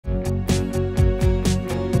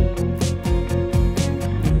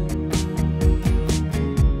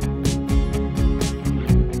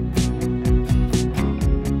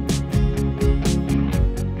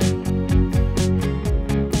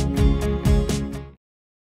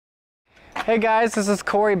Hey guys, this is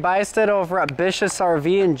Corey Bysted over at Bish's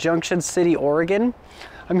RV in Junction City, Oregon.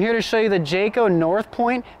 I'm here to show you the Jayco North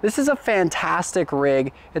Point. This is a fantastic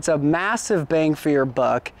rig. It's a massive bang for your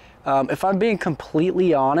buck. If I'm being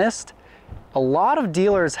completely honest, a lot of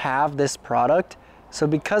dealers have this product. So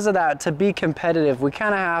because of that, to be competitive, we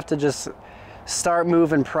kind of have to just start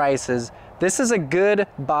moving prices. This is a good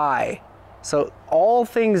buy. So all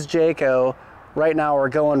things Jayco right now are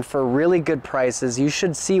going for really good prices. You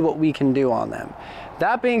should see what we can do on them.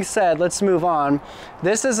 That being said, let's move on.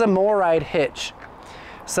 This is a MORryde hitch.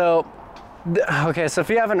 So, okay, so if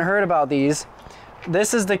you haven't heard about these,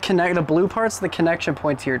 this is the blue part's the connection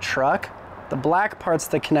point to your truck. The black part's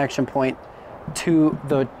the connection point to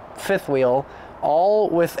the fifth wheel, all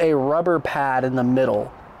with a rubber pad in the middle.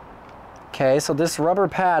 Okay, so this rubber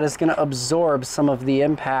pad is gonna absorb some of the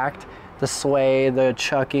impact, the sway, the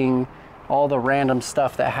chucking, all the random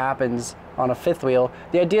stuff that happens on a fifth wheel.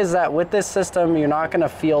 The idea is that with this system, you're not gonna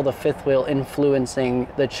feel the fifth wheel influencing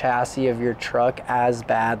the chassis of your truck as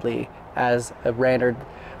badly as a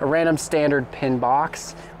random standard pin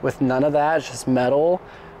box with none of that. It's just metal.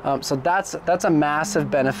 So that's a massive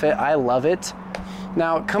benefit. I love it.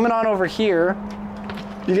 Now coming on over here,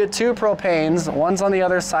 you get two propanes. One's on the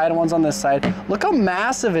other side and one's on this side. Look how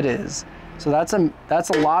massive it is. So that's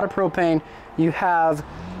a lot of propane. You have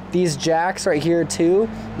these jacks right here too.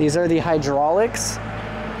 These are the hydraulics.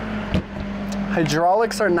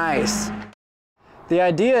 Hydraulics are nice. The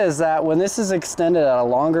idea is that when this is extended at a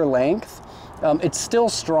longer length, it's still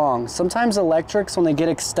strong. Sometimes electrics, when they get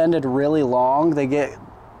extended really long, they get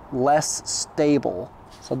less stable.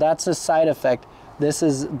 So that's a side effect. This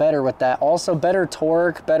is better with that. Also better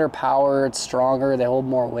torque, better power, it's stronger, they hold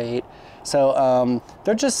more weight. So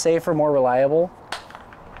they're just safer, more reliable.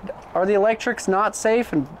 Are the electrics not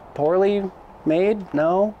safe and poorly made?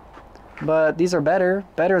 No, but these are better.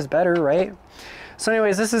 Better is better, right? So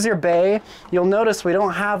anyways, this is your bay. You'll notice we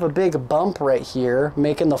don't have a big bump right here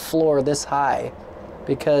making the floor this high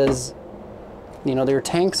because, you know, your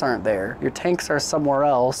tanks aren't there. Your tanks are somewhere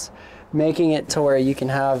else, making it to where you can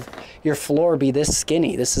have your floor be this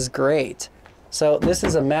skinny. This is great. So this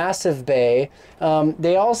is a massive bay.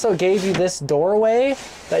 They also gave you this doorway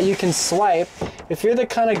that you can swipe. If you're the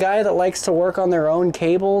kind of guy that likes to work on their own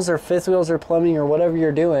cables or fifth wheels or plumbing or whatever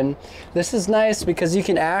you're doing, this is nice because you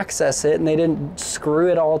can access it and they didn't screw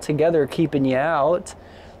it all together keeping you out.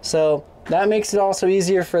 So that makes it also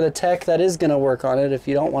easier for the tech that is gonna work on it if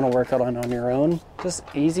you don't wanna work on your own. Just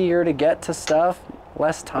easier to get to stuff,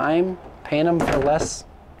 less time, paying them for less,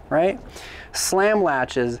 right? Slam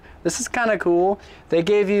latches. This is kind of cool. They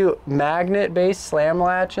gave you magnet-based slam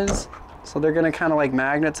latches. So they're gonna kind of like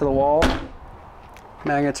magnet to the wall.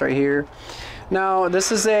 Magnets right here. Now,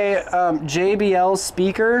 this is a JBL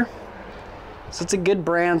speaker. So it's a good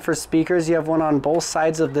brand for speakers. You have one on both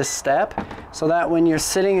sides of this step so that when you're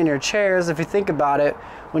sitting in your chairs, if you think about it,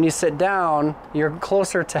 when you sit down, you're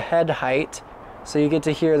closer to head height. So you get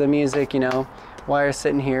to hear the music, you know, while you're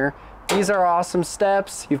sitting here. These are awesome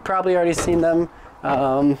steps. You've probably already seen them.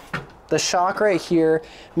 The shock right here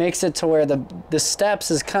makes it to where the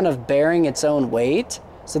steps is kind of bearing its own weight.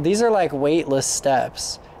 So these are like weightless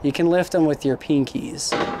steps. You can lift them with your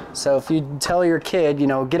pinkies. So if you tell your kid, you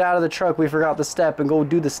know, get out of the truck, we forgot the step, and go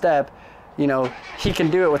do the step, you know, he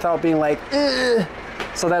can do it without being like, ugh.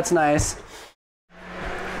 So that's nice.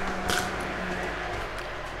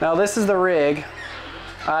 Now this is the rig.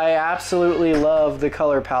 I absolutely love the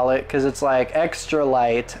color palette because it's like extra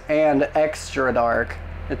light and extra dark.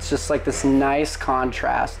 It's just like this nice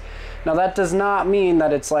contrast. Now that does not mean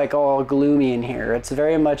that it's like all gloomy in here. It's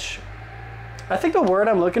very much, I think the word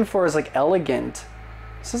I'm looking for is like elegant.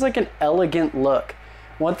 This is like an elegant look.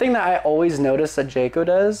 One thing that I always notice that Jayco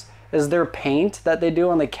does is their paint that they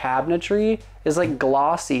do on the cabinetry is like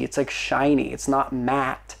glossy. It's like shiny. It's not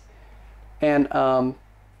matte. And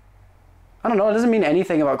I don't know, it doesn't mean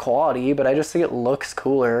anything about quality, but I just think it looks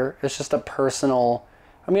cooler. It's just a personal,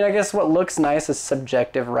 I mean, I guess what looks nice is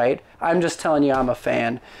subjective, right? I'm just telling you I'm a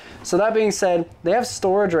fan. So that being said, they have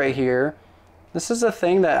storage right here. This is a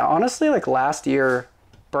thing that honestly, like last year,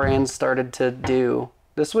 brands started to do.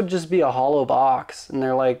 This would just be a hollow box and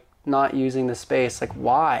they're like not using the space. Like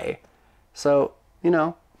why? So, you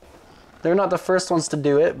know, they're not the first ones to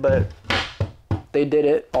do it, but they did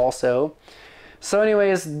it also. So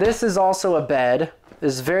anyways, this is also a bed.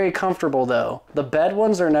 It's very comfortable though. The bed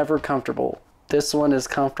ones are never comfortable. This one is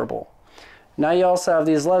comfortable. Now you also have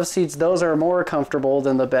these love seats. Those are more comfortable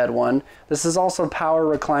than the bed one. This is also power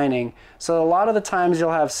reclining. So a lot of the times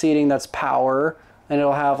you'll have seating that's power and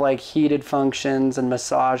it'll have like heated functions and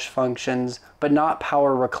massage functions, but not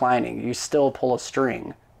power reclining. You still pull a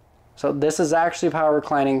string. So this is actually power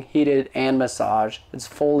reclining, heated, and massage. It's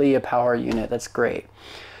fully a power unit. That's great.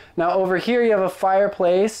 Now over here you have a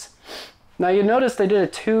fireplace. Now you notice they did a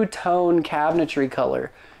two-tone cabinetry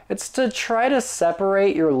color. It's to try to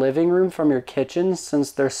separate your living room from your kitchen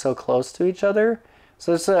since they're so close to each other.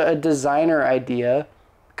 So it's a designer idea.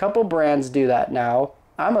 A couple brands do that now.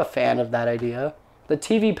 I'm a fan of that idea. The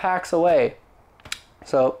TV packs away.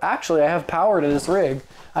 So actually I have power to this rig.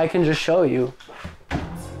 I can just show you.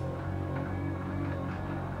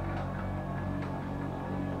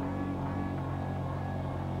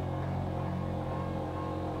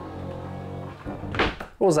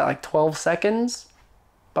 What was that, like 12 seconds?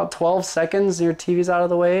 About 12 seconds, your TV's out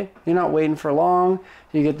of the way. You're not waiting for long.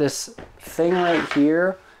 You get this thing right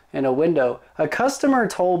here and a window. A customer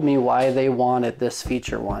told me why they wanted this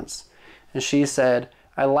feature once. And she said,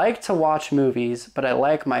 I like to watch movies, but I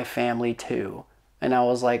like my family too. And I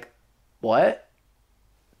was like, what?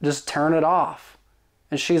 Just turn it off.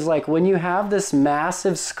 And she's like, when you have this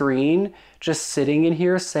massive screen just sitting in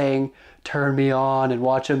here saying, turn me on and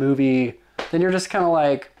watch a movie, then you're just kind of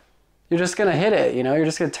like, you're just gonna hit it, you know, you're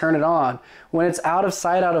just gonna turn it on. When it's out of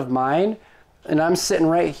sight, out of mind, and I'm sitting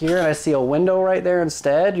right here and I see a window right there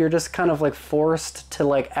instead, you're just kind of like forced to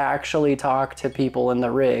like actually talk to people in the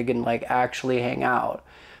rig and like actually hang out.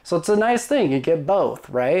 So it's a nice thing, you get both,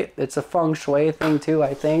 right? It's a feng shui thing too,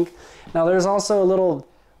 I think. Now there's also a little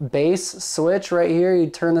bass switch right here. You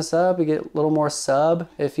turn this up, you get a little more sub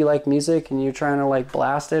if you like music and you're trying to like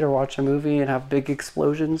blast it or watch a movie and have big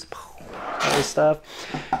explosions. All this stuff.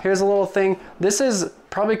 Here's a little thing. This is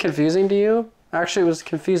probably confusing to you. Actually, it was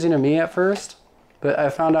confusing to me at first, but I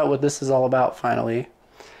found out what this is all about finally.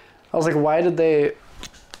 I was like, why did they...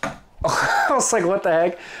 I was like, what the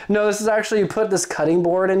heck? No, this is actually, you put this cutting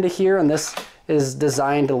board into here and this is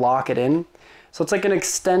designed to lock it in. So it's like an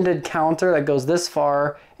extended counter that goes this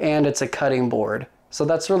far and it's a cutting board. So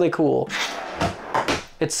that's really cool.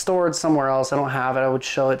 It's stored somewhere else. I don't have it. I would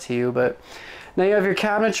show it to you, but... Now you have your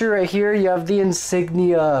cabinetry right here. You have the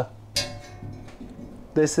insignia.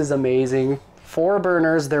 This is amazing. 4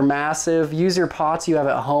 burners, they're massive. Use your pots you have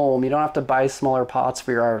at home. You don't have to buy smaller pots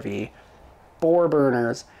for your RV. 4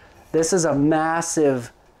 burners. This is a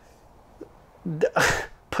massive...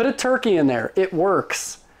 Put a turkey in there. It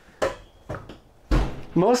works.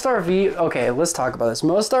 Most RV... Okay, let's talk about this.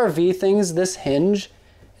 Most RV things, this hinge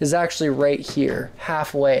is actually right here,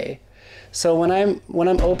 halfway. So when I'm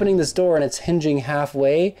opening this door and it's hinging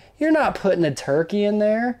halfway, you're not putting a turkey in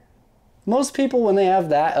there. Most people, when they have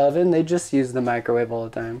that oven, they just use the microwave all the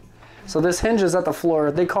time. So this hinge is at the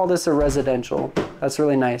floor. They call this a residential. That's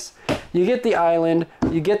really nice. You get the island,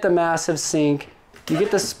 you get the massive sink, you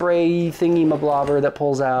get the spray thingy-mablobber that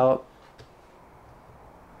pulls out.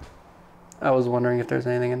 I was wondering if there's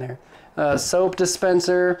anything in there. Soap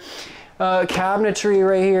dispenser, cabinetry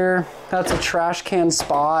right here. That's a trash can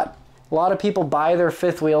spot. A lot of people buy their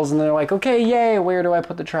fifth wheels and they're like, okay, yay, where do I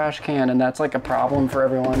put the trash can? And that's like a problem for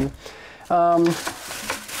everyone.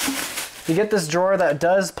 You get this drawer that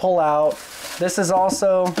does pull out. This is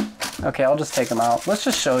also, okay, I'll just take them out. Let's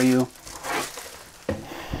just show you.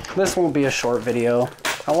 This won't be a short video.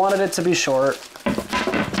 I wanted it to be short.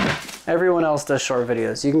 Everyone else does short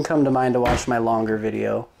videos. You can come to mine to watch my longer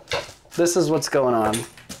video. This is what's going on.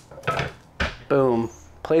 Boom.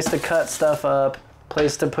 Place to cut stuff up.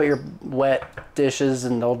 Place to put your wet dishes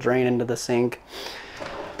and they'll drain into the sink.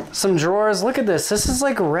 Some drawers. Look at this. This is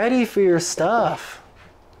like ready for your stuff.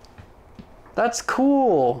 That's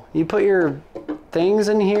cool. You put your things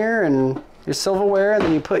in here and your silverware and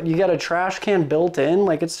then you got a trash can built in.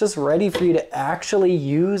 Like it's just ready for you to actually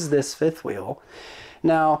use this fifth wheel.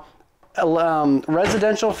 Now,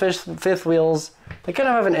 residential fifth wheels, they kind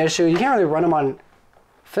of have an issue. You can't really run them on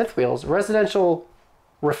fifth wheels. Residential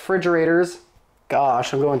refrigerators,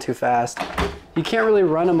 gosh, I'm going too fast. You can't really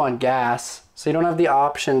run them on gas, so you don't have the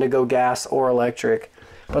option to go gas or electric.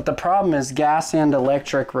 But the problem is gas and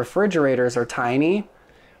electric refrigerators are tiny,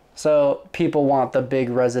 so people want the big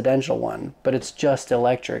residential one, but it's just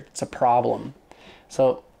electric. It's a problem.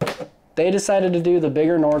 So they decided to do the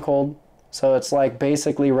bigger Norcold, so it's like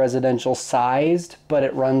basically residential sized, but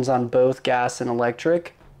it runs on both gas and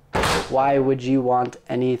electric. Why would you want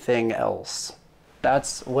anything else?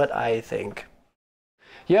 That's what I think.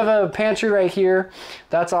 You have a pantry right here.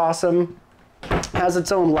 That's awesome. Has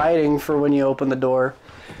its own lighting for when you open the door.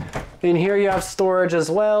 In here you have storage as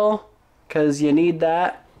well, because you need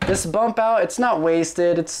that. This bump out, it's not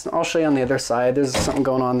wasted. I'll show you on the other side. There's something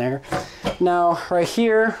going on there. Now, right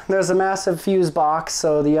here, there's a massive fuse box,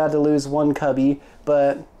 so you had to lose one cubby,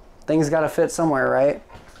 but things gotta fit somewhere, right?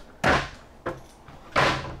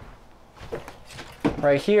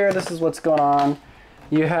 right here, this is what's going on.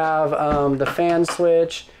 You have the fan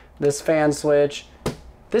switch, this fan switch.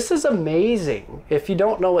 This is amazing. If you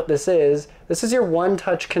don't know what this is your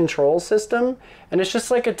one-touch control system, and it's just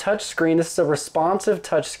like a touch screen. This is a responsive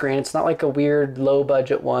touch screen. It's not like a weird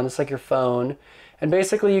low-budget one. It's like your phone. And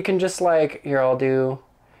basically you can just like, here, I'll do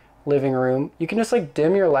living room. You can just like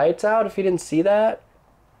dim your lights out if you didn't see that.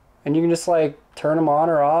 And you can just like turn them on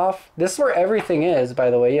or off. This is where everything is, by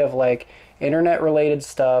the way. You have like internet-related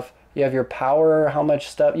stuff. You have your power, how much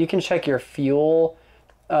stuff. You can check your fuel.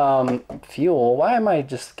 Fuel, why am I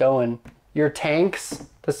just going? Your tanks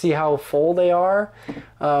to see how full they are.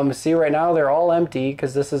 See, right now they're all empty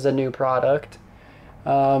because this is a new product.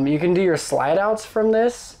 You can do your slide outs from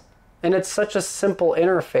this, and it's such a simple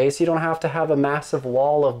interface. You don't have to have a massive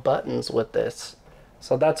wall of buttons with this.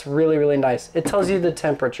 So that's really, really nice. It tells you the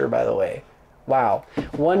temperature, by the way. Wow.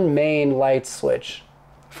 One main light switch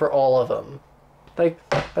for all of them. Like,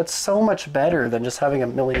 that's so much better than just having a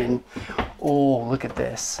million. Oh, look at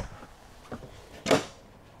this.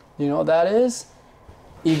 You know what that is?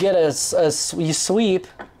 You get you sweep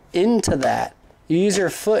into that. You use your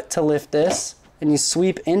foot to lift this, and you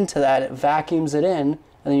sweep into that. It vacuums it in, and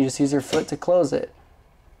then you just use your foot to close it.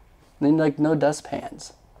 And then like no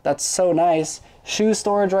dustpans. That's so nice. Shoe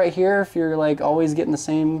storage right here if you're like always getting the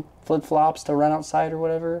same flip-flops to run outside or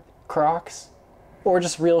whatever. Crocs. Or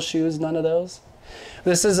just real shoes, none of those.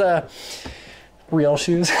 This is a real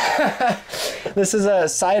shoes. This is a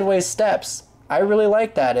sideways steps. I really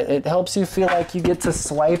like that. It helps you feel like you get to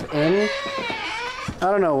swipe in.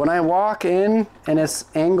 I don't know, when I walk in and it's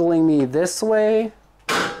angling me this way,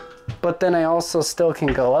 but then I also still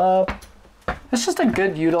can go up. It's just a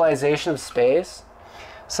good utilization of space.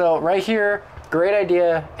 So right here, great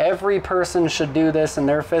idea. Every person should do this in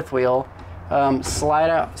their fifth wheel.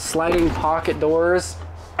 Sliding pocket doors.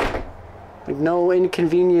 Like no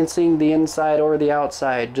inconveniencing the inside or the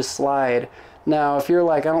outside, just slide. Now, if you're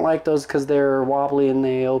like, I don't like those because they're wobbly and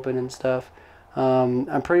they open and stuff,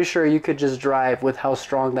 I'm pretty sure you could just drive with how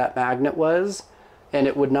strong that magnet was and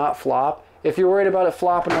it would not flop. If you're worried about it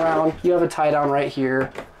flopping around, you have a tie down right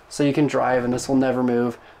here so you can drive and this will never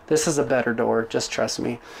move. This is a better door, just trust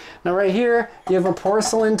me. Now right here, you have a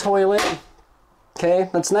porcelain toilet. Okay,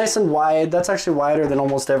 that's nice and wide. That's actually wider than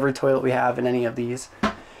almost every toilet we have in any of these.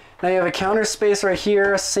 Now you have a counter space right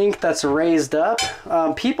here, a sink that's raised up.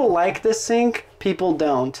 People like this sink, people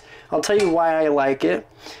don't. I'll tell you why I like it.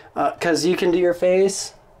 Because you can do your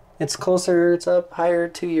face. It's closer, it's up higher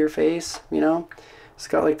to your face, you know. It's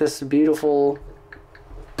got like this beautiful,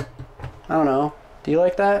 I don't know. Do you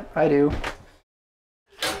like that? I do.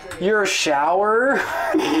 Your shower.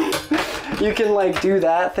 You can like do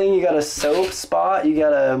that thing. You got a soap spot. You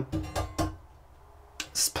got a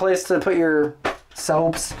place to put your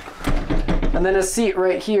soaps, and then a seat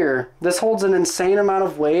right here. This holds an insane amount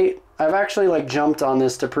of weight. I've actually like jumped on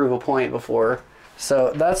this to prove a point before,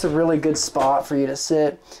 so that's a really good spot for you to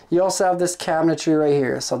sit. You also have this cabinetry right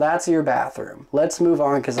here, so that's your bathroom. Let's move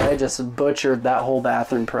on because I just butchered that whole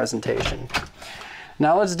bathroom presentation.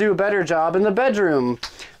 Now let's do a better job in the bedroom.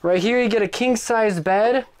 Right here you get a king-size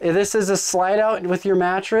bed. This is a slide out with your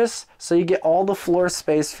mattress, so you get all the floor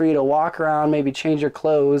space for you to walk around, maybe change your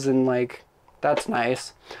clothes, and like, that's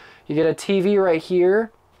nice. You get a TV right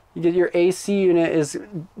here. You get your AC unit is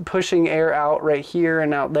pushing air out right here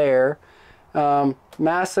and out there.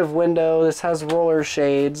 Massive window. This has roller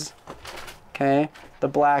shades. Okay, the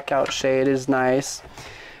blackout shade is nice.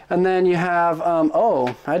 And then you have,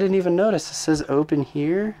 oh, I didn't even notice. It says open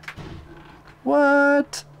here.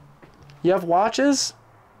 What? You have watches?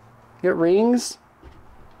 You get rings?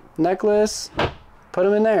 Necklace? Put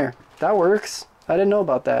them in there. That works. I didn't know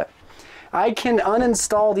about that. I can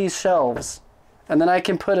uninstall these shelves, and then I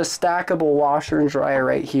can put a stackable washer and dryer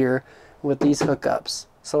right here with these hookups.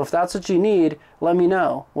 So if that's what you need, let me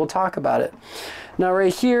know. We'll talk about it. Now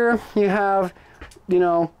right here, you have, you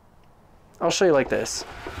know, I'll show you like this.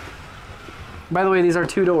 By the way, these are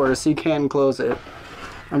 2 doors, so you can close it.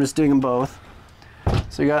 I'm just doing them both.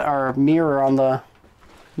 So you got our mirror on the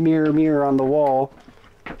mirror on the wall.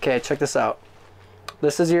 Okay, check this out.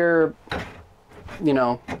 This is your, you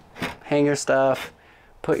know, hang your stuff,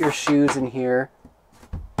 put your shoes in here,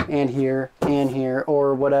 and here, and here,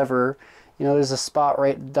 or whatever. You know, there's a spot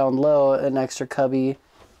right down low, an extra cubby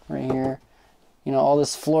right here. You know, all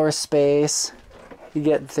this floor space. You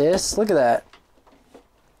get this, look at that.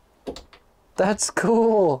 That's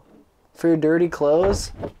cool. For your dirty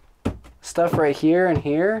clothes. Stuff right here and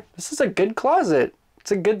here. This is a good closet.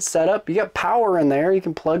 It's a good setup. You got power in there. You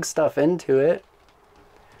can plug stuff into it.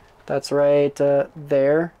 That's right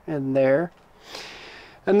there and there.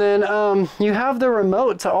 And then you have the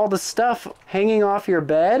remote to all the stuff hanging off your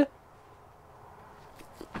bed.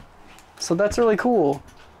 So that's really cool.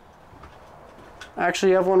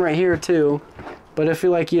 Actually, you have one right here too. But if you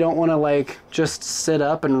like, you don't want to like just sit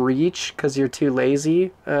up and reach because you're too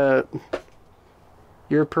lazy,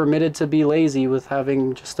 you're permitted to be lazy with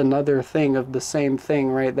having just another thing of the same thing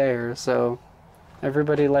right there. So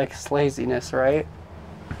everybody likes laziness, right?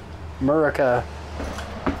 America.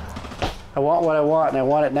 I want what I want, and I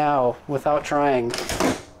want it now without trying.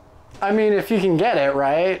 I mean, if you can get it,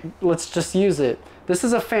 right? Let's just use it. This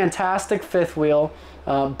is a fantastic fifth wheel.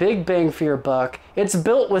 Big bang for your buck. It's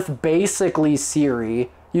built with basically Siri.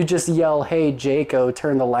 You just yell, "Hey, Jayco,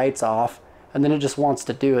 turn the lights off," and then it just wants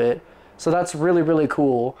to do it. So that's really, really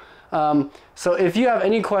cool. So if you have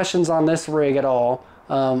any questions on this rig at all,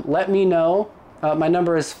 let me know. My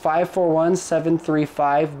number is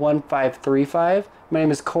 541-735-1535. My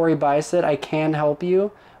name is Corey Bicet. I can help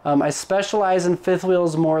you. I specialize in fifth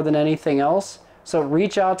wheels more than anything else. So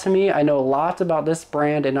reach out to me. I know a lot about this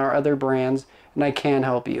brand and our other brands, and I can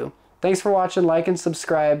help you. Thanks for watching. Like and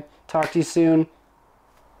subscribe. Talk to you soon.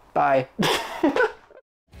 Bye.